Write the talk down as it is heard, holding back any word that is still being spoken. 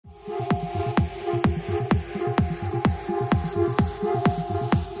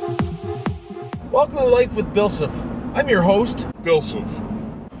Welcome to Life with BillSiff. I'm your host,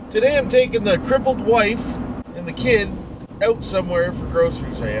 BillSiff. Today I'm taking the crippled wife and the kid out somewhere for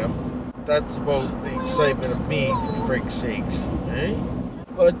groceries, I am. That's about the excitement of me, for frig's sakes. Eh?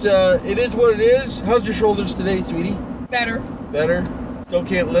 But it is what it is. How's your shoulders today, sweetie? Better. Better? Still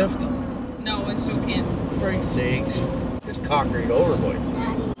can't lift? No, I still can't. For frig's sakes. Just cock right over, boys.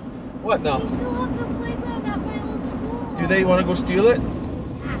 Daddy, What now? we still have the playground at my old school. Do they want to go steal it?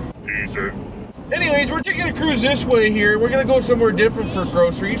 Decent. Anyways, we're taking a cruise this way here. We're going to go somewhere different for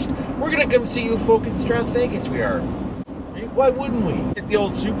groceries. We're going to come see you folk in Strathvegas, we are. Hey, why wouldn't we? Hit the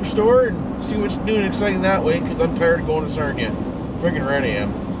old superstore and see what's new and exciting that way, because I'm tired of going to Sarnia. Freaking right I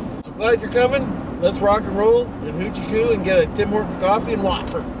am. So glad you're coming. Let's rock and roll and hoochie coo and get a Tim Hortons coffee in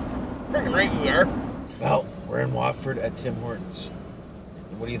Watford. Freaking right we are. Well, we're in Watford at Tim Hortons.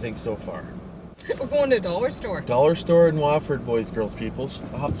 And what do you think so far? We're going to a dollar store. Dollar store in Watford, boys, girls, peoples.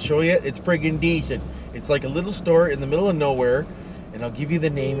 I'll have to show you it. It's friggin' decent. It's like a little store in the middle of nowhere, and I'll give you the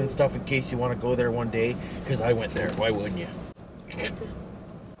name and stuff in case you want to go there one day, because I went there. Why wouldn't you?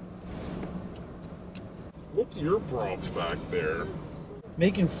 What's your problem back there?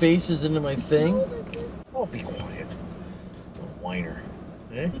 Making faces into my thing? Oh, be quiet. Little whiner.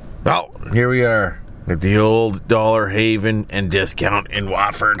 Eh? Well, here we are at the old Dollar Haven and Discount in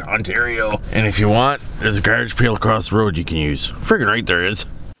Watford, Ontario. And if you want, there's a garbage pail across the road you can use. Friggin' right there is.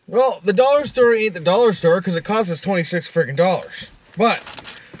 Well, the dollar store ain't the dollar store because it costs us 26 friggin' dollars. But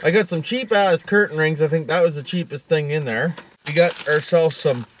I got some cheap ass curtain rings. I think that was the cheapest thing in there. We got ourselves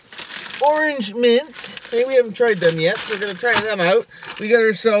some orange mints. Hey, we haven't tried them yet, so we're gonna try them out. We got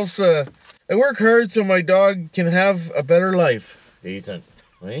ourselves I work hard so my dog can have a better life. Decent,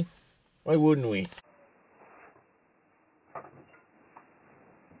 right? Why wouldn't we?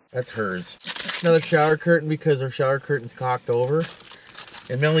 That's hers. Another shower curtain because our shower curtain's cocked over.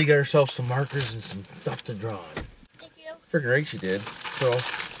 And Melanie got herself some markers and some stuff to draw on. Thank you. Freaking right she did. So,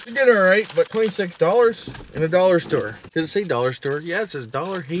 we did alright, but $26 in a dollar store. Does it say dollar store? Yeah, it says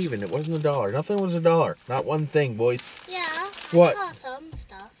Dollar Haven. It wasn't a dollar. Nothing was a dollar. Not one thing, boys. Yeah. What? I saw some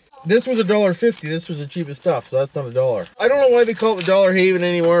stuff. This was $1.50. This was the cheapest stuff, so that's not a dollar. I don't know why they call it the Dollar Haven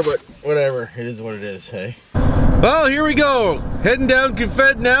anymore, but whatever. It is what it is, hey? Well, here we go. Heading down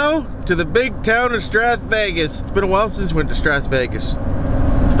Confed now to the big town of Strathvegas. It's been a while since we went to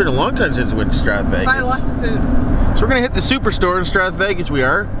Strathvegas. It's been a long time since we went to Strathvegas. Buy lots of food. So we're gonna hit the superstore in Strathvegas, we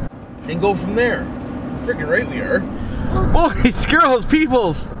are, and go from there. Freaking right we are. Boys, girls,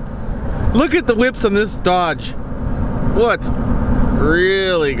 peoples, look at the whips on this Dodge. What's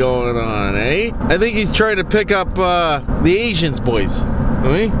really going on, eh? I think he's trying to pick up the Asians, boys.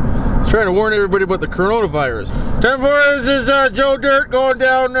 He's trying to warn everybody about the coronavirus. 10-4, this is Joe Dirt going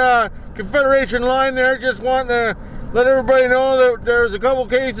down Confederation line there. Just wanting to let everybody know that there's a couple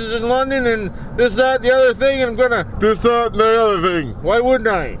cases in London and this, that, the other thing, and I'm gonna this, that, and the other thing. Why wouldn't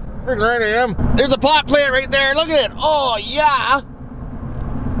I? Freaking right I am. There's a pot plant right there. Look at it. Oh, yeah.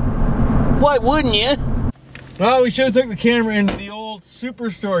 Why wouldn't you? Well, we should have took the camera into the old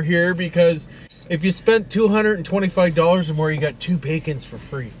superstore here because if you spent $225 or more, you got 2 bacons for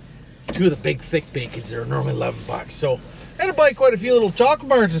free. 2 of the big, thick bacons that are normally 11 bucks. So I had to buy quite a few little chocolate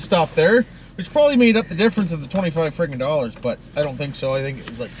bars and stuff there, which probably made up the difference of the 25 friggin' dollars, but I don't think so. I think it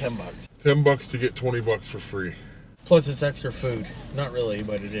was like 10 bucks. 10 bucks to get 20 bucks for free. Plus it's extra food. Not really,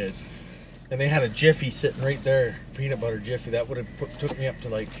 but it is. And they had a Jiffy sitting right there, peanut butter Jiffy. That would have took me up to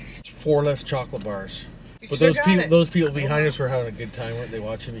like 4 less chocolate bars. But those people behind us were having a good time, weren't they?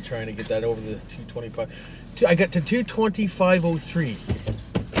 Watching me trying to get that over the 225. I got to 225.03.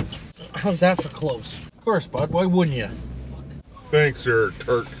 How's that for close? Of course, bud. Why wouldn't you? Thanks, sir,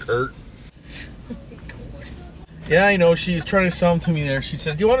 Kurt. Yeah, I know. She's trying to sell them to me there. She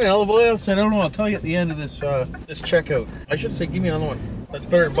says, "Do you want an olive oil?" I said, "I don't know. I'll tell you at the end of this this checkout." I should say, "Give me another one." That's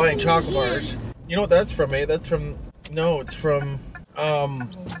better than buying chocolate bars. You know what that's from, eh? That's from. No, it's from.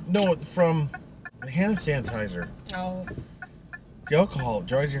 No, it's from the hand sanitizer. Oh. The alcohol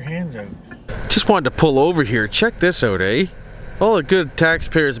dries your hands out. Just wanted to pull over here. Check this out, eh? All the good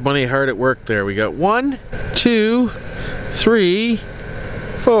taxpayers' money hard at work there. We got 1, 2, 3,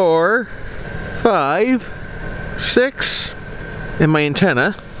 4, 5, 6, and my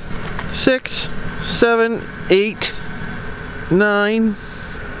antenna. 6, 7, 8, 9,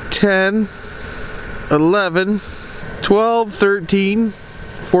 10, 11, 12, 13,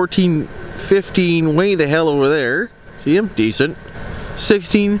 14, 15, way the hell over there. See him? Decent.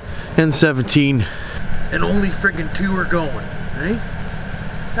 16 and 17. And only friggin' 2 are going, eh?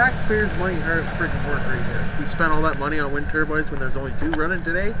 Taxpayers' money hard at friggin' work right here. We spent all that money on wind turbines when there's only 2 running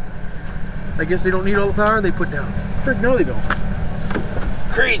today. I guess they don't need all the power they put down. Frick, no they don't.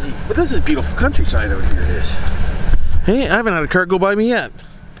 Crazy. But this is beautiful countryside out here, it is. Hey, I haven't had a car go by me yet.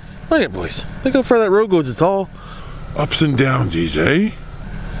 Look at it, boys. Look how far that road goes. It's all ups and downsies, eh?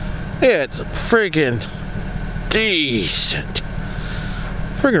 Yeah, it's friggin' decent.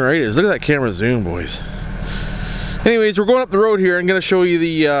 Friggin' right it is. Look at that camera zoom, boys. Anyways, we're going up the road here. I'm gonna show you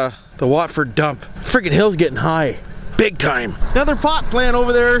the Watford dump. Friggin' hill's getting high. Big time. Another pot plant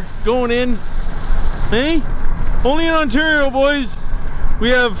over there going in. Hey? Only in Ontario, boys. We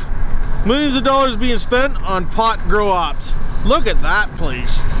have millions of dollars being spent on pot grow ops. Look at that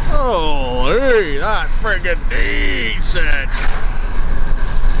place. Oh, hey, that's friggin' decent.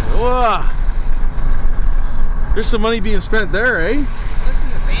 Whoa. There's some money being spent there, eh? This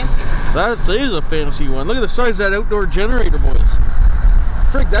is a fancy one. That is a fancy one. Look at the size of that outdoor generator, boys.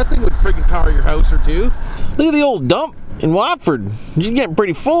 Frig, that thing would friggin' power your house or two. Look at the old dump in Watford. It's getting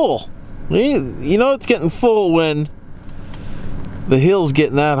pretty full. You know it's getting full when the hill's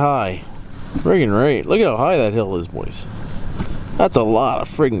getting that high. Friggin' right. Look at how high that hill is, boys. That's a lot of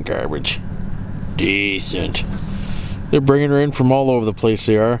friggin' garbage. Decent. They're bringing her in from all over the place,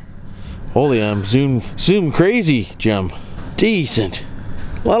 they are. Holy, I'm zoom crazy, Jim. Decent.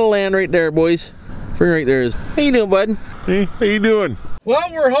 A lot of land right there, boys. Friggin' right there is. How you doing, bud? Hey, how you doing? Well,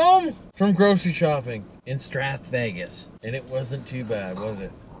 we're home from grocery shopping in Strath Vegas. And it wasn't too bad, was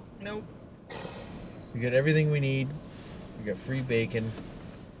it? Nope. We got everything we need. We got free bacon.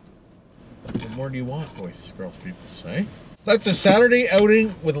 What more do you want, boys, girls, peoples, eh? That's a Saturday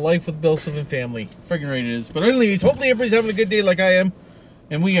outing with Life with BillSiff and family. Friggin' right it is. But anyways, hopefully everybody's having a good day like I am.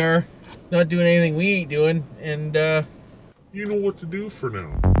 And we are. Not doing anything we ain't doing. And, You know what to do for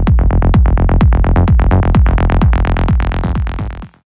now.